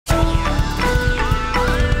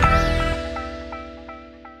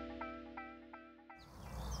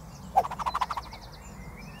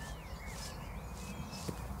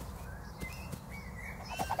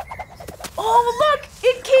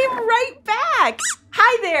back!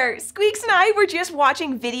 Hi there! Squeaks and I were just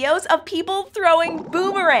watching videos of people throwing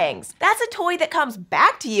boomerangs. That's a toy that comes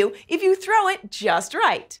back to you if you throw it just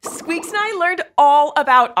right. Squeaks and I learned all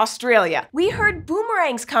about Australia. We heard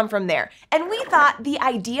boomerangs come from there, and we thought the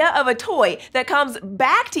idea of a toy that comes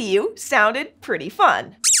back to you sounded pretty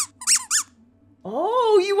fun.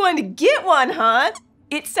 Oh, you want to get one, huh?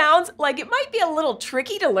 It sounds like it might be a little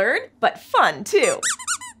tricky to learn, but fun too.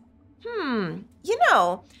 You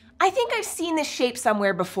know, I think I've seen this shape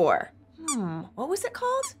somewhere before. What was it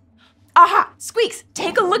called? Aha! Squeaks,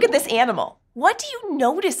 take a look at this animal. What do you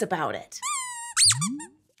notice about it?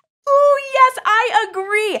 Oh, yes, I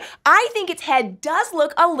agree. I think its head does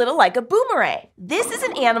look a little like a boomerang. This is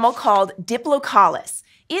an animal called Diplocaulus.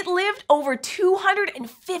 It lived over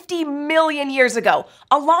 250 million years ago,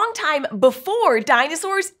 a long time before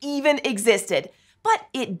dinosaurs even existed. But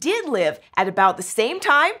it did live at about the same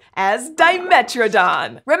time as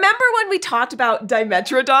Dimetrodon. Remember when we talked about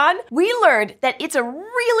Dimetrodon? We learned that it's a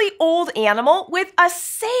really old animal with a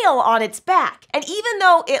sail on its back. And even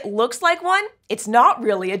though it looks like one, it's not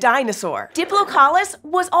really a dinosaur. Diplocaulus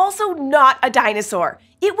was also not a dinosaur.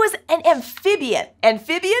 It was an amphibian.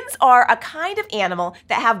 Amphibians are a kind of animal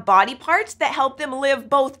that have body parts that help them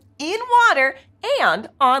live both in water and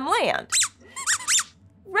on land.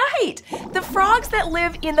 Right! The frogs that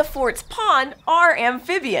live in the fort's pond are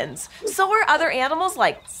amphibians. So are other animals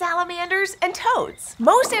like salamanders and toads.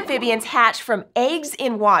 Most amphibians hatch from eggs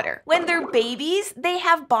in water. When they're babies, they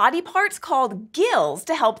have body parts called gills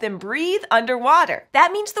to help them breathe underwater.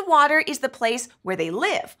 That means the water is the place where they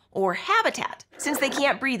live, or habitat. Since they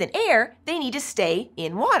can't breathe in air, they need to stay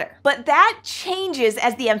in water. But that changes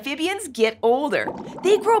as the amphibians get older.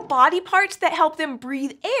 They grow body parts that help them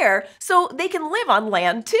breathe air so they can live on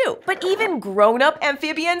land too. But even grown-up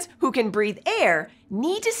amphibians who can breathe air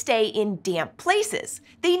need to stay in damp places.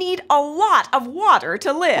 They need a lot of water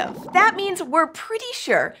to live. That means we're pretty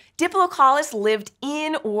sure Diplocaulus lived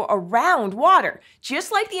in or around water,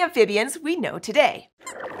 just like the amphibians we know today.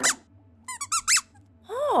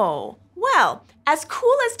 Oh, well, as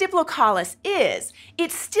cool as Diplocaulus is,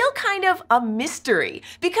 it's still kind of a mystery.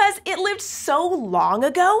 Because it lived so long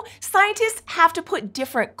ago, scientists have to put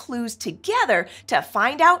different clues together to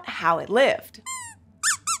find out how it lived.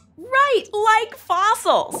 Right, like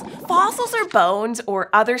fossils. Fossils are bones or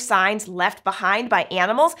other signs left behind by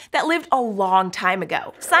animals that lived a long time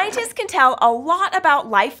ago. Scientists can tell a lot about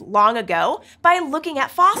life long ago by looking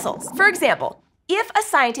at fossils. For example, if a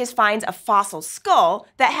scientist finds a fossil skull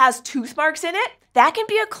that has tooth marks in it, that can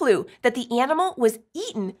be a clue that the animal was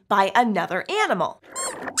eaten by another animal.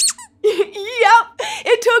 Yep,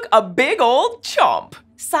 it took a big old chomp.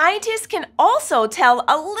 Scientists can also tell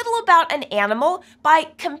a little about an animal by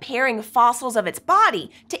comparing fossils of its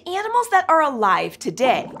body to animals that are alive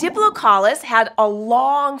today. Diplocaulus had a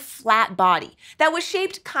long, flat body that was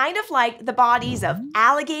shaped kind of like the bodies of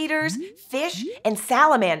alligators, fish, and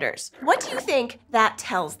salamanders. What do you think that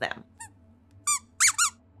tells them?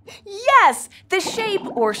 Yes, the shape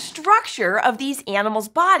or structure of these animals'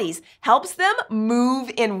 bodies helps them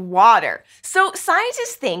move in water. So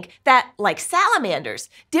scientists think that, like salamanders,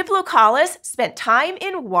 Diplocaulus spent time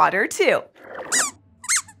in water too.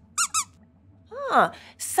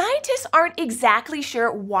 Scientists aren't exactly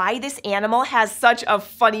sure why this animal has such a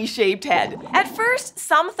funny-shaped head. At first,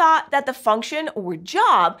 some thought that the function or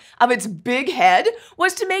job of its big head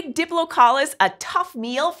was to make Diplocaulus a tough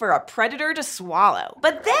meal for a predator to swallow.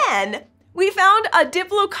 But then, we found a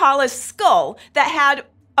Diplocaulus skull that had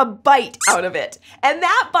a bite out of it. And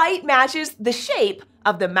that bite matches the shape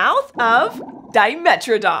of the mouth of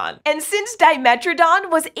Dimetrodon. And since Dimetrodon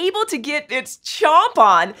was able to get its chomp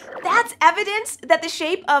on, that's evidence that the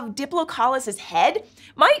shape of Diplocaulus's head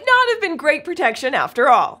might not have been great protection after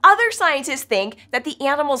all. Other scientists think that the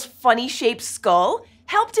animal's funny-shaped skull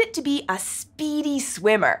helped it to be a speedy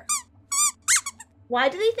swimmer. Why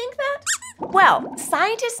do they think that? Well,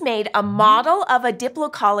 scientists made a model of a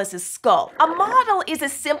Diplocaulus's skull. A model is a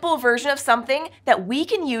simple version of something that we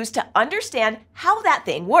can use to understand how that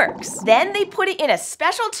thing works. Then they put it in a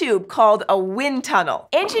special tube called a wind tunnel.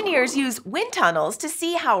 Engineers use wind tunnels to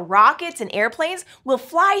see how rockets and airplanes will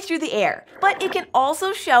fly through the air, but it can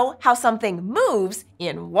also show how something moves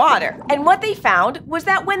in water. And what they found was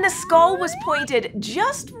that when the skull was pointed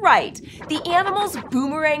just right, the animal's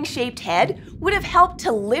boomerang-shaped head would have helped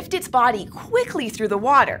to lift its body quickly through the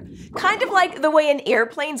water, kind of like the way an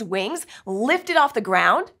airplane's wings lift it off the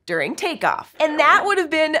ground during takeoff. And that would have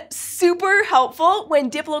been super helpful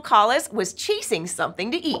when Diplodocus was chasing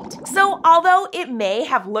something to eat. So although it may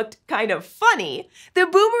have looked kind of funny, the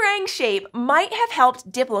boomerang shape might have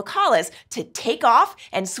helped Diplodocus to take off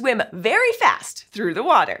and swim very fast through the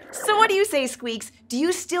water. So what do you say, Squeaks? Do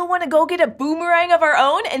you still want to go get a boomerang of our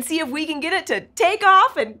own and see if we can get it to take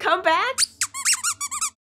off and come back?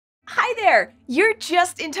 Hi there! You're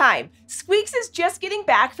just in time. Squeaks is just getting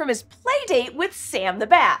back from his play date with Sam the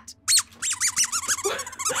Bat.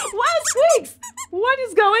 Wow, Squeaks! What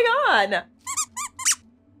is going on?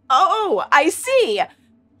 Oh, I see.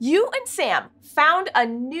 You and Sam found a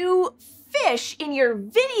new fish in your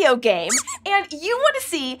video game, and you want to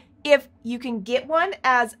see if you can get one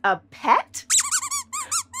as a pet?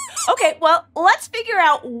 Okay, well, let's figure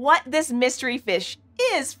out what this mystery fish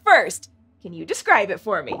is first. Can you describe it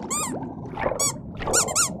for me?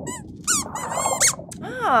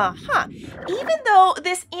 Even though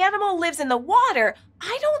this animal lives in the water,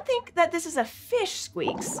 I don't think that this is a fish,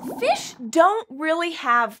 Squeaks. Fish don't really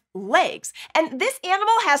have legs, and this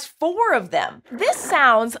animal has 4 of them. This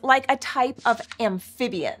sounds like a type of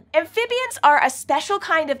amphibian. Amphibians are a special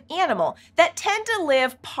kind of animal that tend to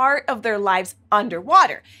live part of their lives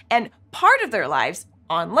underwater and part of their lives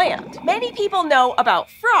on land. Many people know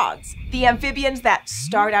about frogs, the amphibians that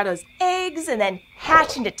start out as eggs and then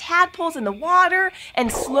hatch into tadpoles in the water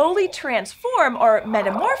and slowly transform or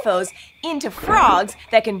metamorphose into frogs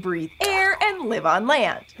that can breathe air and live on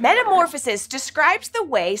land. Metamorphosis describes the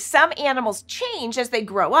way some animals change as they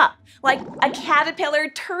grow up, like a caterpillar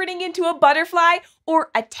turning into a butterfly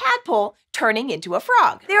or a tadpole turning into a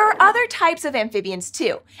frog. There are other types of amphibians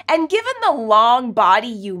too, and given the long body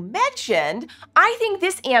you mentioned, I think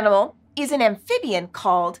this animal is an amphibian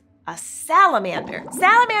called a salamander.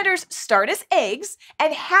 Salamanders start as eggs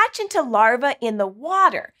and hatch into larvae in the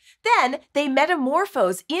water. Then they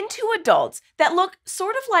metamorphose into adults that look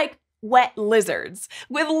sort of like wet lizards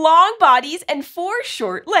with long bodies and 4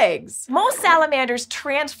 short legs. Most salamanders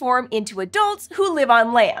transform into adults who live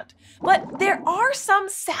on land, but there are some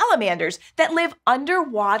salamanders that live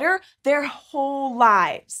underwater their whole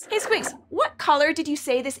lives. Hey Squeaks, what color did you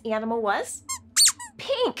say this animal was?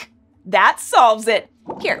 Pink. That solves it.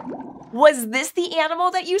 Here, was this the animal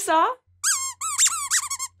that you saw?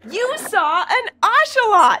 You saw an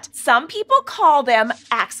ocelot! Some people call them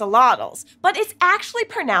axolotls, but it's actually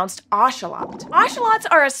pronounced ocelot. Ocelots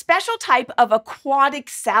are a special type of aquatic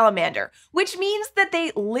salamander, which means that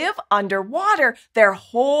they live underwater their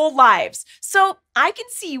whole lives. So I can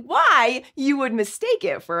see why you would mistake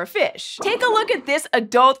it for a fish. Take a look at this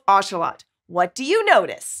adult ocelot. What do you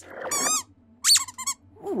notice?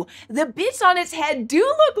 Ooh, the bits on its head do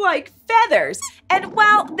look like feathers. And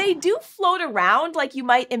while they do float around like you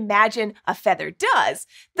might imagine a feather does,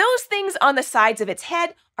 those things on the sides of its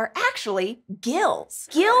head are actually gills.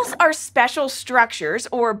 Gills are special structures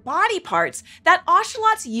or body parts that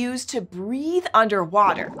ocelots use to breathe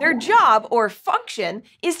underwater. Their job or function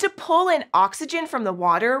is to pull in oxygen from the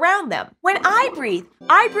water around them. When I breathe,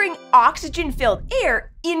 I bring oxygen-filled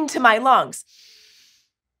air into my lungs.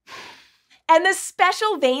 And the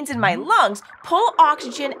special veins in my lungs pull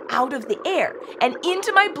oxygen out of the air and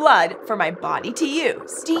into my blood for my body to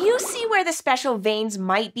use. Do you see where the special veins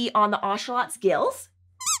might be on the ocelot's gills?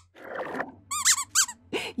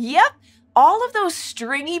 Yep, all of those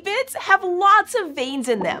stringy bits have lots of veins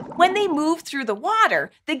in them. When they move through the water,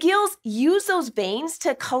 the gills use those veins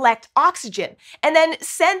to collect oxygen and then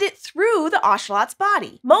send it through the ocelot's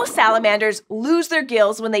body. Most salamanders lose their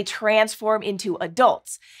gills when they transform into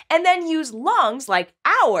adults and then use lungs like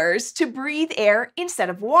ours to breathe air instead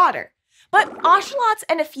of water. But ocelots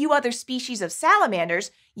and a few other species of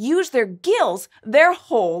salamanders use their gills their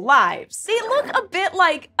whole lives. They look a bit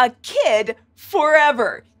like a kid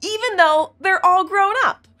forever, even though they're all grown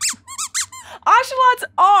up. Ocelots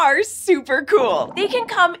are super cool. They can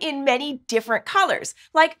come in many different colors,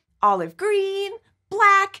 like olive green,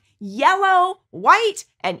 black, yellow, white,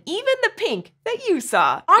 and even the pink that you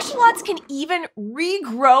saw. Ocelots can even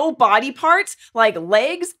regrow body parts like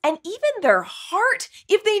legs and even their heart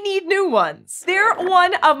if they need new ones. They're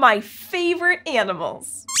one of my favorite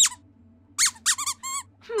animals.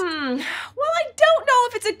 Well, I don't know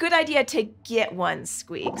if it's a good idea to get one,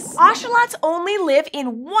 Squeaks. Ocelots only live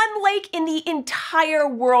in one lake in the entire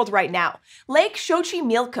world right now, Lake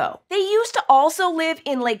Xochimilco. They used to also live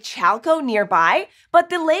in Lake Chalco nearby, but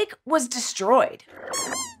the lake was destroyed.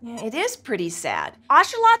 It is pretty sad.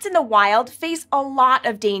 Ocelots in the wild face a lot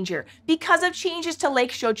of danger because of changes to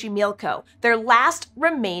Lake Xochimilco, their last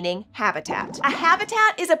remaining habitat. A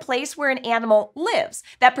habitat is a place where an animal lives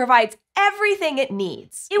that provides everything it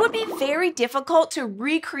needs. It would be very difficult to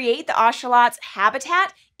recreate the ocelot's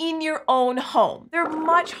habitat in your own home. They're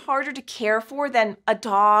much harder to care for than a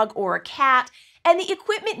dog or a cat, and the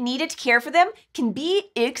equipment needed to care for them can be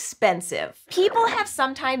expensive. People have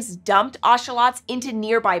sometimes dumped ocelots into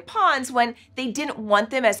nearby ponds when they didn't want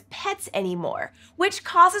them as pets anymore, which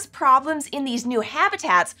causes problems in these new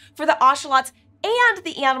habitats for the ocelots and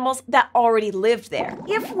the animals that already lived there.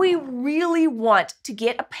 If we really want to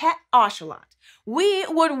get a pet ocelot, we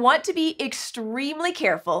would want to be extremely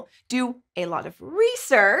careful, do a lot of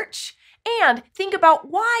research, and think about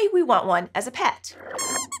why we want one as a pet.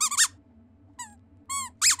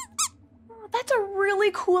 That's a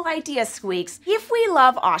really cool idea, Squeaks. If we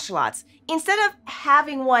love ocelots, instead of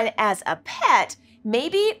having one as a pet,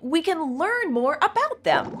 maybe we can learn more about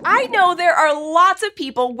them. I know there are lots of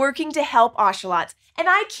people working to help ocelots, and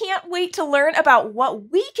I can't wait to learn about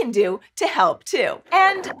what we can do to help too.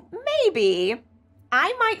 And maybe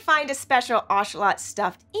I might find a special ocelot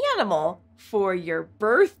stuffed animal for your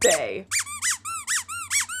birthday.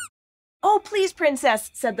 "Oh, please,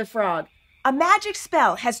 princess," said the frog. "A magic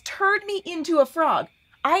spell has turned me into a frog.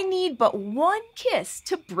 I need but one kiss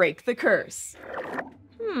to break the curse."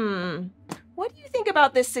 What do you think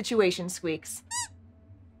about this situation, Squeaks?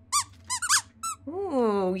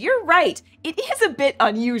 Ooh, you're right. It is a bit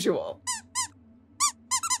unusual.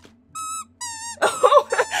 Oh,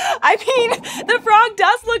 I mean, the frog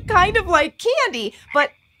does look kind of like candy,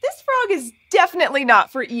 but this frog is definitely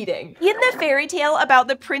not for eating. In the fairy tale about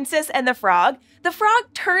the princess and the frog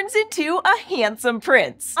turns into a handsome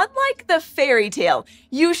prince. Unlike the fairy tale,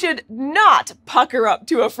 you should not pucker up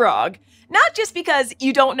to a frog. Not just because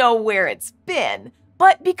you don't know where it's been,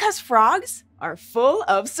 but because frogs are full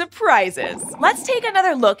of surprises. Let's take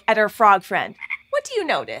another look at our frog friend. What do you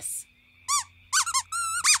notice?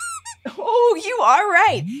 Oh, you are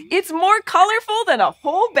right. It's more colorful than a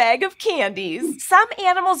whole bag of candies. Some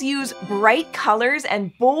animals use bright colors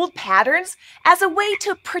and bold patterns as a way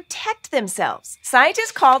to protect themselves.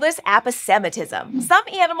 Scientists call this aposematism. Some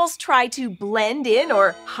animals try to blend in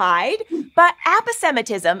or hide, but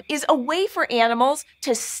aposematism is a way for animals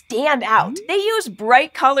to stand out. They use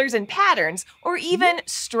bright colors and patterns, or even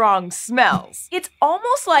strong smells. It's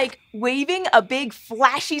almost like waving a big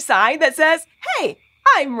flashy sign that says, "Hey,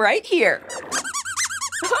 I'm right here."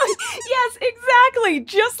 Yes, exactly,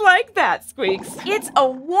 just like that, Squeaks. It's a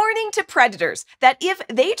warning to predators that if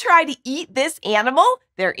they try to eat this animal,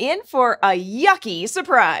 they're in for a yucky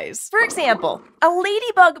surprise. For example, a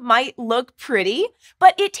ladybug might look pretty,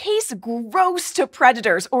 but it tastes gross to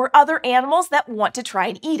predators or other animals that want to try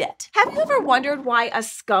and eat it. Have you ever wondered why a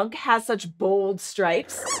skunk has such bold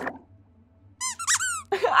stripes?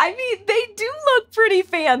 I mean, they do look pretty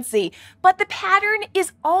fancy, but the pattern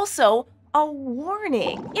is also a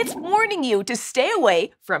warning. It's warning you to stay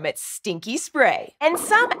away from its stinky spray. And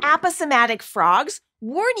some aposematic frogs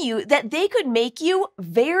warn you that they could make you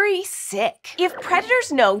very sick. If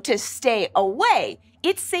predators know to stay away,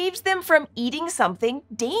 it saves them from eating something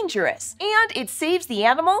dangerous, and it saves the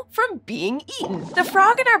animal from being eaten. The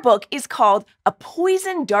frog in our book is called a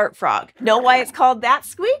poison dart frog. Know why it's called that,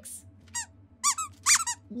 Squeaks?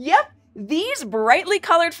 Yep, these brightly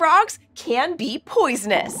colored frogs can be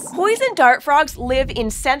poisonous. Poison dart frogs live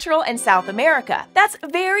in Central and South America. That's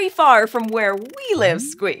very far from where we live,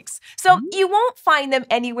 Squeaks, so you won't find them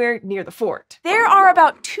anywhere near the fort. There are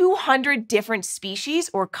about 200 different species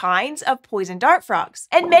or kinds of poison dart frogs,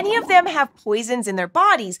 and many of them have poisons in their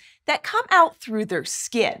bodies that come out through their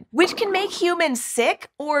skin, which can make humans sick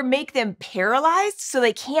or make them paralyzed so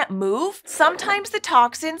they can't move. Sometimes the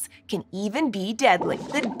toxins can even be deadly.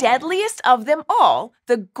 The deadliest of them all,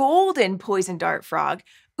 the golden poison dart frog,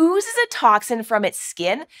 oozes a toxin from its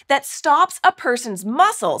skin that stops a person's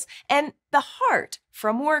muscles and the heart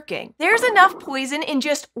from working. There's enough poison in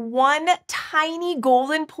just one tiny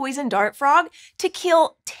golden poison dart frog to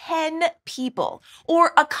kill 10 people,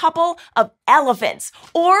 or a couple of elephants,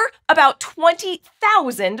 or about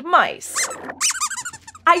 20,000 mice.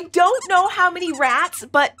 I don't know how many rats,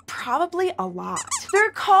 but probably a lot.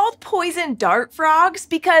 They're called poison dart frogs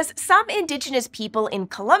because some indigenous people in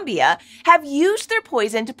Colombia have used their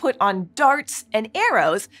poison to put on darts and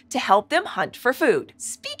arrows to help them hunt for food.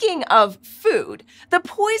 Speaking of food, the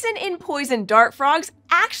poison in poison dart frogs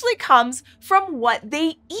actually comes from what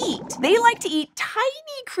they eat. They like to eat tiny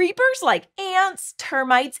creepers like ants,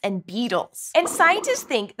 termites, and beetles. And scientists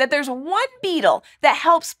think that there's one beetle that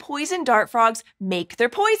helps poison dart frogs make their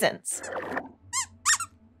poisons.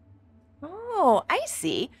 Oh, I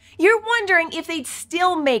see. You're wondering if they'd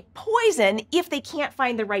still make poison if they can't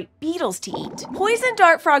find the right beetles to eat. Poison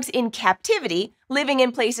dart frogs in captivity, living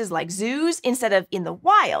in places like zoos instead of in the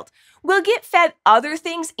wild, will get fed other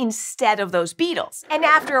things instead of those beetles. And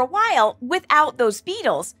after a while, without those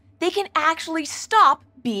beetles, they can actually stop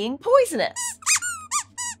being poisonous.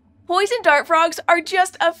 Poison dart frogs are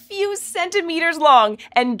just a few centimeters long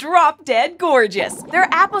and drop-dead gorgeous. Their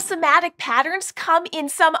aposematic patterns come in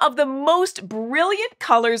some of the most brilliant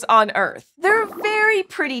colors on Earth. They're very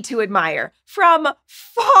pretty to admire from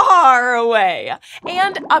far away.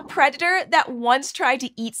 And a predator that once tried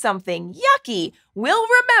to eat something yucky will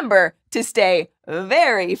remember to stay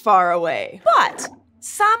very far away. But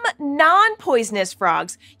some non-poisonous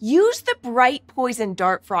frogs use the bright poison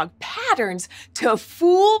dart frog patterns to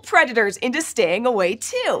fool predators into staying away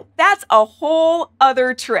too. That's a whole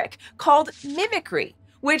other trick called mimicry,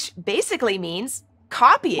 which basically means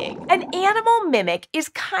copying. An animal mimic is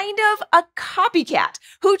kind of a copycat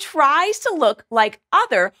who tries to look like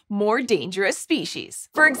other, more dangerous species.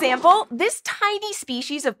 For example, this tiny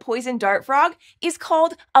species of poison dart frog is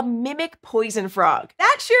called a mimic poison frog.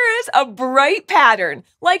 That sure is a bright pattern,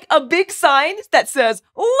 like a big sign that says,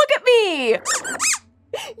 "Look at me!"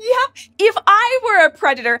 Yep, if I were a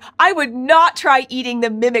predator, I would not try eating the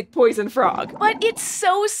mimic poison frog. But it's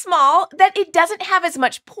so small that it doesn't have as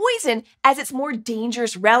much poison as its more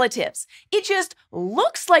dangerous relatives. It just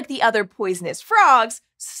looks like the other poisonous frogs,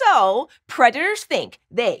 so predators think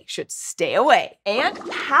they should stay away. And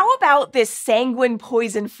how about this sanguine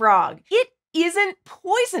poison frog? It isn't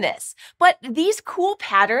poisonous, but these cool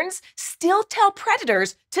patterns still tell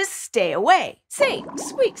predators to stay away. Say,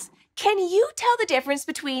 Squeaks, can you tell the difference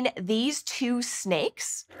between these two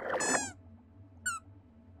snakes?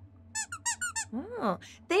 Oh,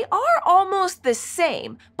 they are almost the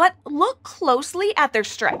same, but look closely at their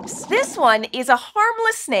stripes. This one is a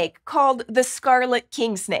harmless snake called the scarlet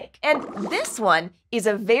king snake, and this one is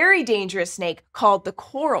a very dangerous snake called the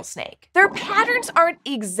coral snake. Their patterns aren't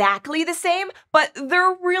exactly the same, but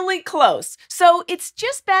they're really close, so it's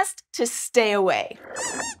just best to stay away.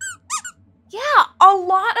 Yeah, a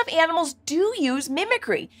lot of animals do use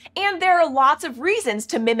mimicry, and there are lots of reasons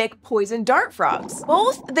to mimic poison dart frogs.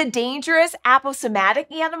 Both the dangerous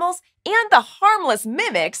aposematic animals and the harmless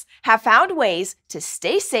mimics have found ways to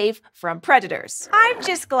stay safe from predators. I'm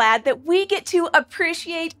just glad that we get to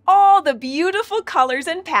appreciate all the beautiful colors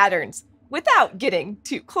and patterns without getting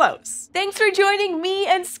too close. Thanks for joining me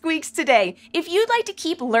and Squeaks today. If you'd like to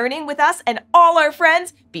keep learning with us and all our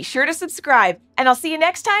friends, be sure to subscribe, and I'll see you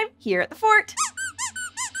next time here at the fort.